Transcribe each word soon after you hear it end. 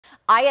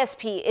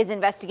ISP is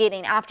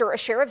investigating after a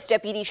sheriff's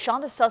deputy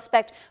shot a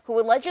suspect who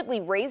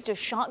allegedly raised a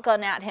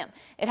shotgun at him.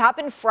 It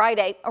happened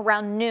Friday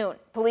around noon.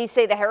 Police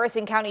say the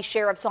Harrison County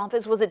Sheriff's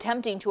Office was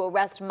attempting to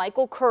arrest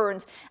Michael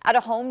Kerns at a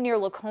home near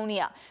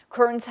Laconia.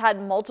 Kerns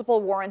had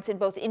multiple warrants in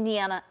both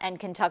Indiana and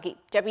Kentucky.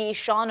 Deputy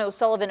Sean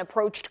O'Sullivan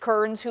approached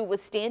Kerns, who was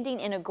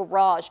standing in a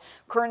garage.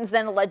 Kerns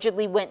then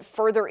allegedly went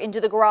further into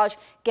the garage,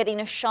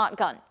 getting a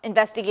shotgun.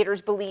 Investigators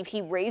believe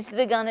he raised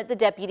the gun at the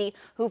deputy,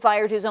 who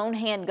fired his own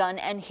handgun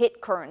and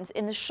hit Kerns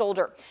in the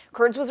shoulder.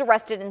 Kerns was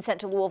arrested and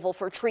sent to Louisville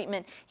for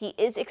treatment. He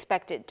is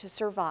expected to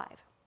survive.